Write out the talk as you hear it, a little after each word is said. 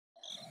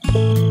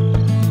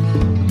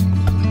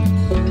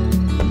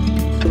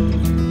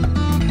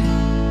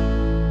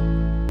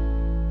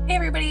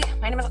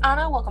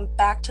Anna. Welcome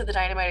back to the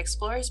Dinomite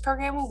Explorers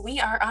program. We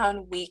are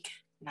on week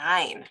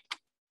 9.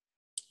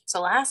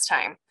 So last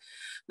time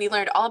we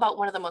learned all about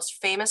one of the most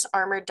famous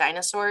armored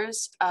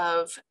dinosaurs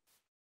of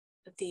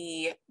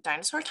the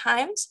dinosaur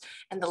times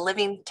and the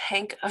living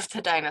tank of the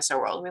dinosaur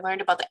world. We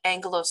learned about the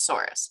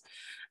Ankylosaurus.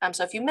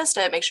 So if you missed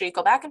it, make sure you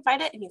go back and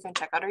find it, and you can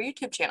check out our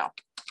YouTube channel.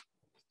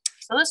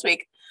 So this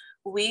week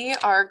we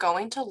are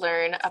going to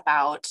learn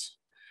about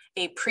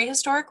a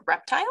prehistoric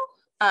reptile,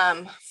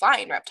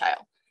 flying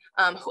reptile,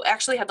 who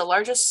actually had the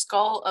largest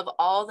skull of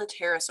all the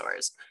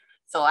pterosaurs,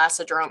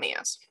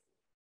 Thalassodromeus.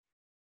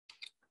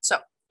 So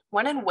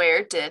when and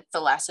where did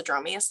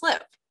Thalassodromeus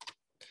live?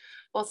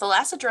 Well,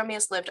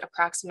 Thalassodromeus lived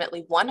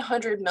approximately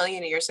 100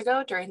 million years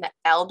ago during the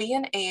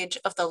Albian age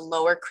of the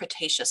Lower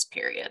Cretaceous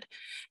period.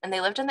 And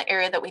they lived in the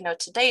area that we know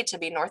today to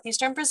be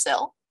northeastern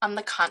Brazil on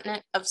the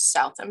continent of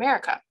South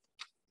America.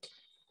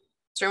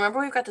 So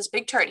remember, we've got this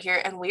big chart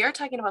here, and we are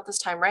talking about this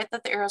time right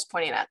that the arrow is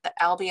pointing at, the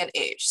Albian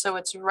age. So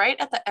it's right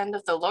at the end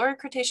of the Lower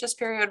Cretaceous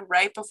period,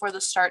 right before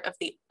the start of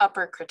the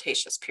Upper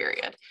Cretaceous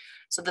period.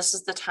 So this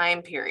is the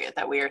time period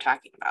that we are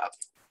talking about.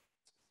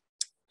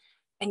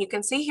 And you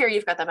can see here,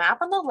 you've got the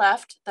map on the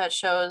left that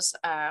shows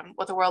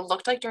what the world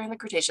looked like during the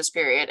Cretaceous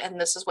period. And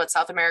this is what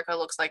South America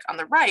looks like on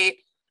the right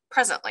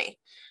presently.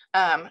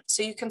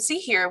 So you can see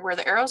here where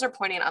the arrows are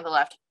pointing on the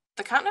left,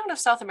 the continent of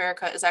South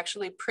America is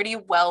actually pretty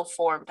well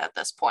formed at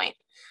this point.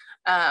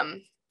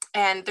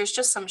 And there's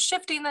just some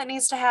shifting that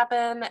needs to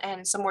happen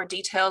and some more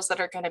details that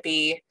are going to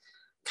be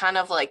kind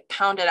of like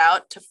pounded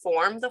out to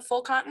form the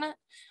full continent.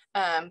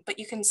 But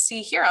you can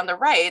see here on the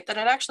right that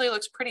it actually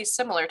looks pretty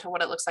similar to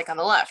what it looks like on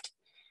the left.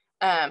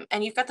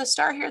 And you've got the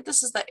star here.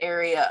 This is the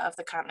area of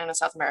the continent of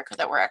South America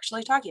that we're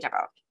actually talking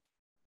about.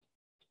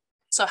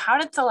 So how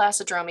did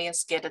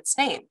Thalassodromeus get its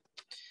name?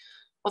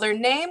 Well, their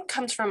name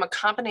comes from a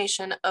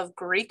combination of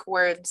Greek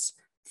words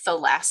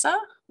thalassa,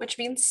 which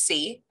means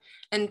sea,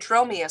 and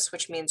dromeus,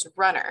 which means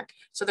runner.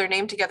 So their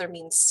name together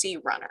means sea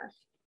runner.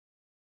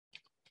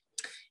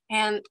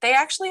 And they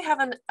actually have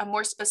a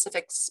more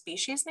specific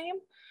species name,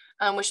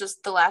 which is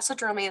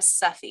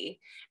Thalassodromeus sethi,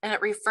 and it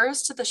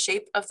refers to the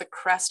shape of the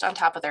crest on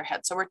top of their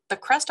head. So the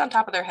crest on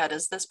top of their head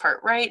is this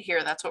part right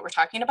here. That's what we're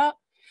talking about.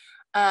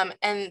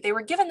 And they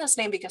were given this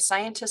name because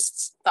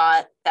scientists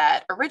thought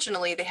that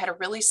originally they had a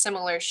really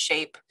similar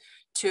shape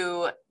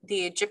to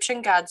the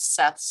Egyptian god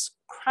Seth's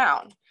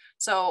crown.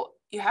 So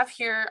you have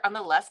here on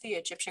the left the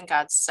Egyptian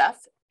god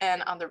Seth,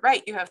 and on the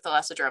right you have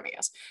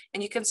Thalassodromeus.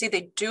 And you can see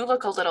they do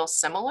look a little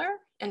similar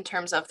in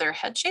terms of their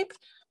head shape,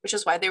 which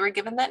is why they were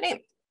given that name.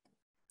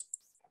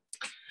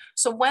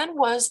 So when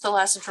was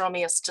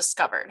Thalassodromeus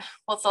discovered?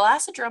 Well,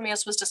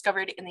 Thalassodromeus was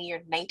discovered in the year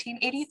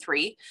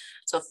 1983,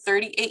 so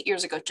 38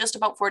 years ago, just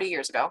about 40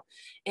 years ago,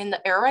 in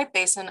the Ararai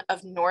Basin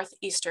of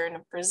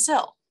northeastern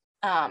Brazil.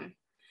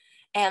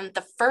 And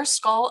the first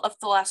skull of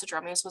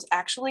Thalassodromeus was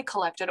actually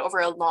collected over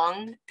a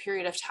long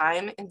period of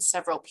time in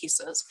several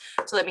pieces.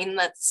 So that means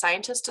that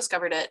scientists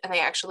discovered it and they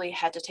actually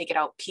had to take it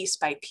out piece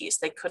by piece.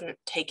 They couldn't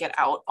take it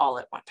out all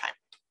at one time.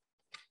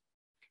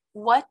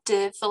 What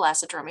did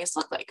Thalassodromeus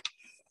look like?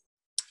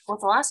 Well,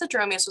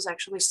 Thalassodromeus was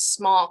actually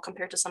small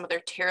compared to some of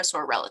their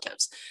pterosaur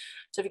relatives.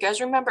 So if you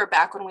guys remember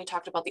back when we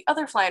talked about the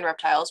other flying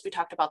reptiles, we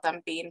talked about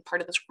them being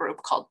part of this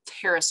group called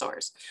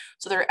pterosaurs.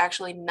 So they're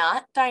actually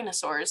not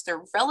dinosaurs,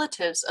 they're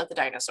relatives of the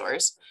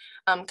dinosaurs,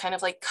 kind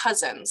of like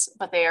cousins,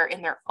 but they are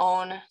in their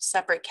own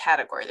separate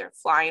category. They're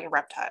flying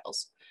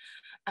reptiles.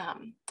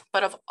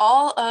 But of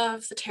all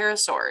of the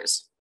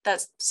pterosaurs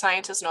that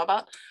scientists know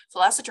about,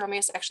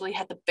 Thalassodromeus actually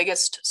had the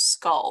biggest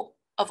skull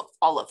of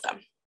all of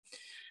them.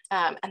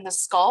 And the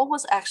skull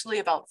was actually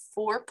about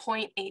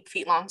 4.8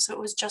 feet long, so it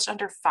was just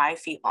under 5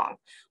 feet long,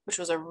 which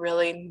was a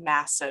really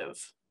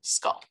massive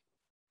skull.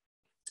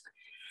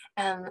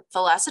 And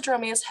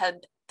Thalassodromeus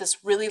had this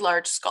really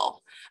large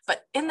skull,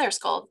 but in their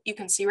skull, you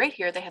can see right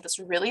here, they had this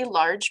really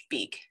large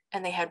beak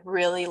and they had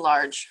really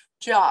large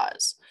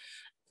jaws.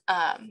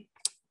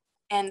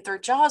 And their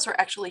jaws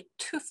were actually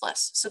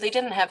toothless, so they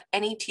didn't have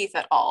any teeth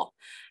at all.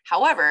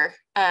 However,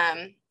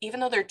 even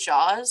though their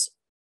jaws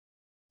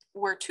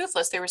were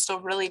toothless, they were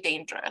still really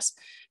dangerous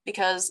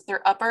because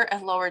their upper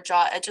and lower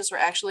jaw edges were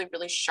actually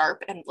really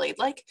sharp and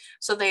blade-like.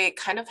 So they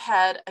kind of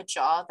had a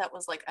jaw that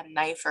was like a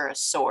knife or a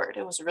sword.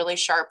 It was really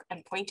sharp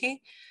and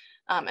pointy,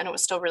 and it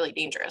was still really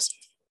dangerous.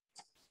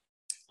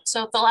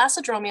 So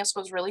Thalassodromeus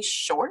was really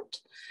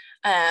short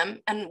and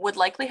would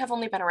likely have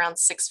only been around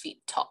 6 feet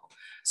tall.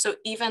 So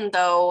even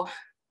though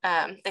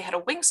they had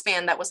a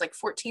wingspan that was like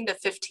 14 to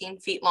 15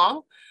 feet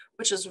long,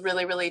 which is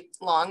really, really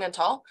long and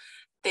tall,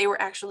 they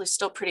were actually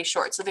still pretty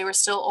short. So they were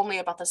still only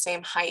about the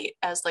same height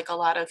as like a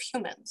lot of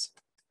humans.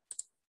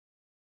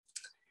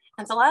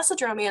 And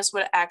Thalassodromeus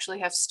would actually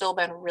have still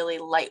been really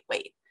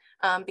lightweight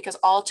because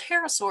all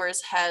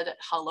pterosaurs had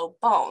hollow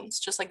bones,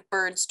 just like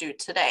birds do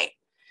today.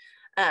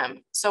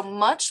 So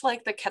much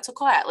like the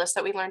Quetzalcoatlus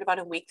that we learned about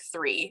in week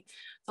 3,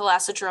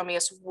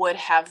 Thalassodromeus would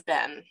have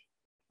been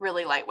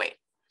really lightweight.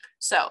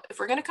 So if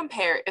we're going to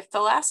compare, if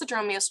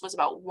Thalassodromeus was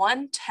about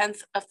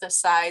 1/10 of the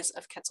size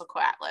of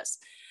Quetzalcoatlus,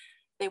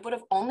 they would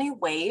have only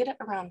weighed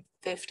around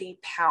 50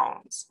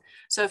 pounds.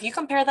 So if you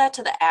compare that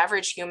to the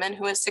average human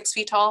who is 6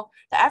 feet tall,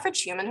 the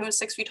average human who is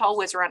 6 feet tall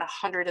weighs around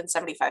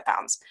 175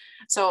 pounds.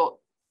 So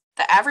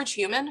the average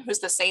human who's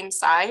the same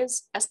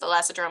size as the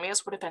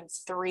Thalassodromeus would have been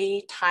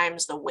 3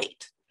 times the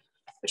weight,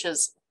 which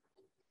is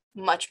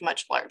much,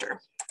 much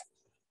larger.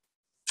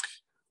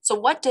 So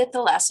what did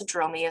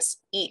Thalassodromeus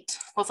eat?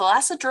 Well,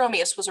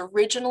 Thalassodromeus was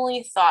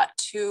originally thought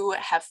to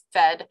have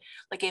fed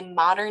like a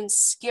modern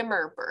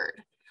skimmer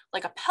bird,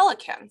 like a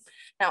pelican.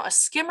 Now, a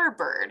skimmer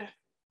bird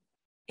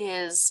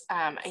is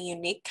a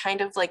unique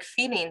kind of like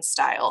feeding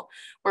style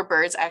where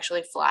birds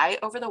actually fly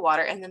over the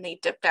water and then they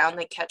dip down,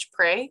 they catch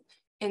prey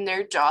in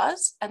their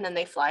jaws, and then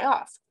they fly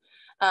off.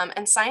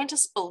 And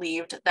scientists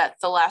believed that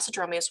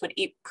Thalassodromeus would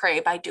eat prey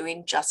by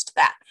doing just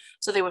that.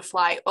 So they would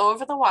fly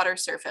over the water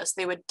surface.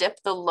 They would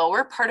dip the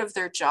lower part of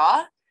their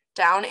jaw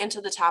down into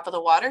the top of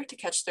the water to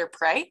catch their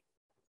prey.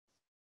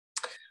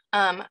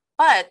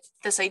 But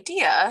this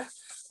idea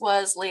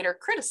was later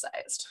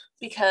criticized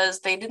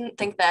because they didn't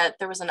think that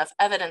there was enough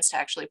evidence to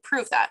actually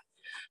prove that.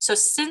 So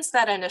since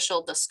that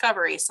initial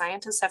discovery,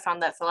 scientists have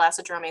found that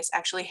Thalassodromeus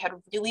actually had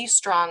really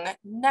strong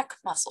neck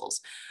muscles,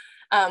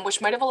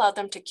 which might have allowed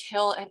them to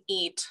kill and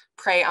eat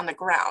prey on the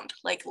ground,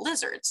 like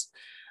lizards.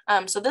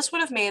 So this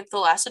would have made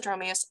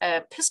Thalassodromeus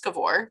a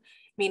piscivore,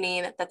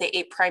 meaning that they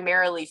ate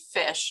primarily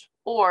fish,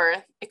 or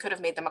it could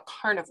have made them a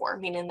carnivore,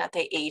 meaning that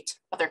they ate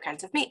other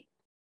kinds of meat.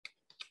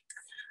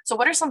 So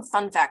what are some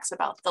fun facts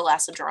about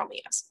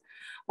Thalassodromeus?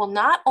 Well,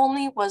 not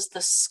only was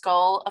the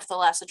skull of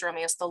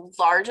Thalassodromeus the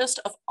largest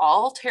of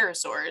all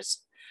pterosaurs,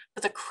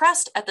 but the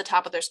crest at the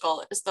top of their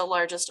skull is the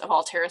largest of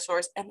all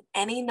pterosaurs and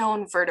any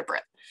known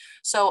vertebrate.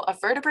 So a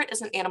vertebrate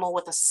is an animal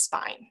with a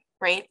spine,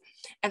 right?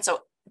 And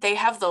so they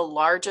have the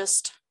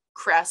largest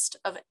crest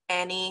of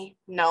any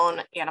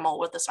known animal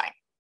with a spine,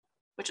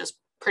 which is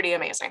pretty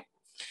amazing.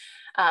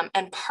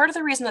 And part of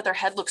the reason that their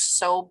head looks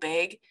so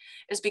big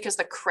is because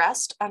the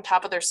crest on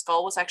top of their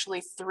skull was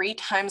actually 3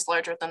 times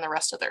larger than the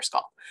rest of their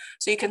skull.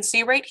 So you can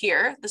see right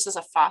here, this is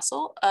a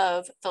fossil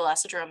of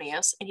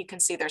Thalassodromeus, and you can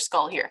see their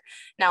skull here.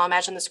 Now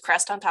imagine this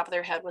crest on top of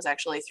their head was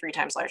actually 3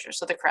 times larger.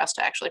 So the crest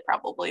actually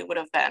probably would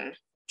have been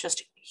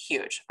just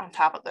huge on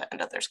top of the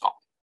end of their skull.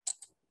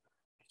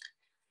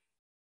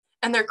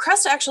 And their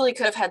crest actually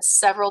could have had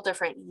several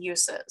different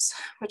uses,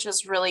 which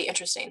is really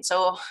interesting.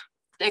 So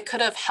it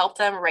could have helped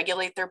them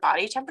regulate their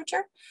body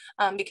temperature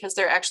because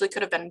there actually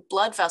could have been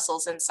blood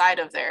vessels inside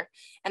of there,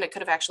 and it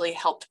could have actually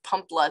helped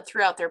pump blood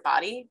throughout their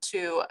body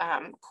to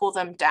cool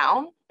them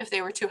down if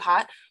they were too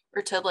hot,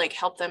 or to like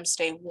help them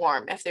stay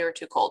warm if they were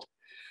too cold.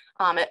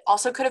 It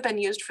also could have been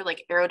used for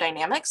like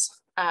aerodynamics.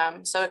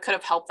 So it could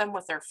have helped them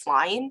with their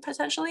flying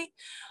potentially,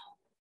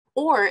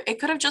 or it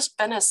could have just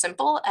been as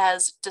simple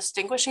as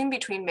distinguishing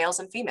between males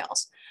and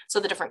females. So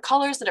the different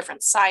colors, the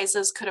different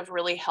sizes could have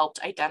really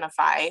helped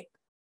identify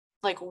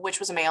like which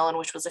was a male and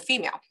which was a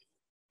female.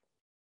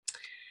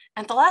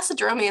 And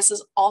Thalassodromeus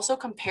is also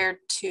compared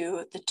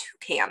to the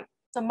toucan,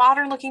 the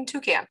modern looking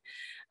toucan,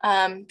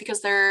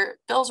 because their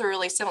bills are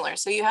really similar.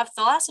 So you have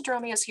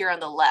Thalassodromeus here on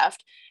the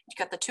left, you've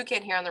got the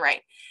toucan here on the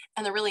right.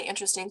 And the really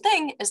interesting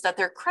thing is that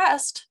their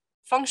crest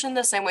functioned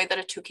the same way that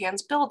a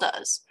toucan's bill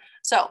does.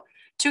 So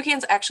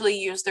toucans actually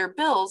use their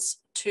bills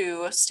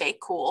to stay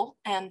cool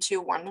and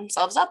to warm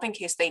themselves up in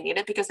case they need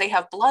it, because they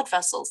have blood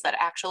vessels that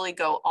actually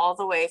go all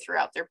the way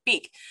throughout their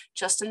beak,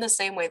 just in the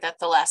same way that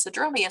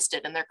Thalassodromeus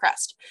did in their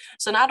crest.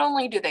 So not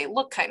only do they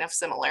look kind of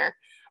similar,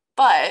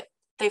 but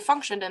they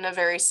functioned in a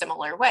very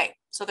similar way.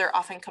 So they're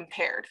often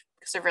compared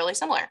because they're really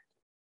similar.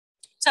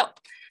 So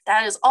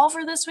that is all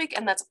for this week,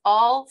 and that's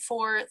all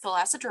for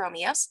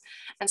Thalassodromeus.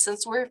 And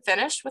since we're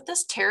finished with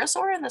this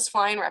pterosaur and this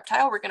flying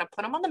reptile, we're going to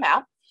put them on the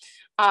map.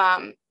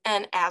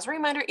 And as a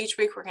reminder, each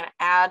week we're going to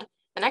add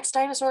the next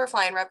dinosaur or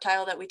flying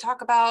reptile that we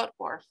talk about,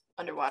 or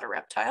underwater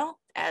reptile,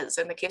 as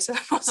in the case of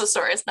the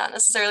mosasaurus, not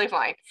necessarily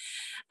flying.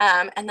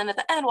 And then at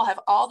the end, we'll have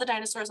all the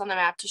dinosaurs on the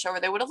map to show where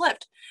they would have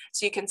lived.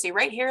 So you can see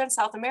right here in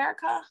South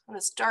America, on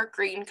this dark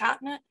green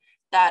continent,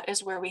 that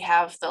is where we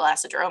have the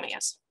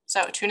Thalassodromeus.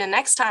 So tune in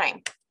next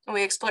time when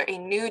we explore a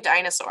new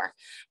dinosaur,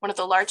 one of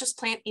the largest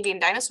plant-eating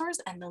dinosaurs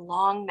and the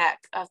long neck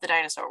of the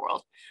dinosaur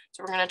world.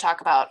 So we're going to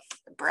talk about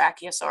the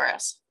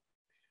Brachiosaurus.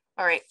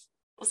 All right,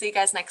 we'll see you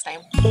guys next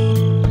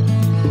time.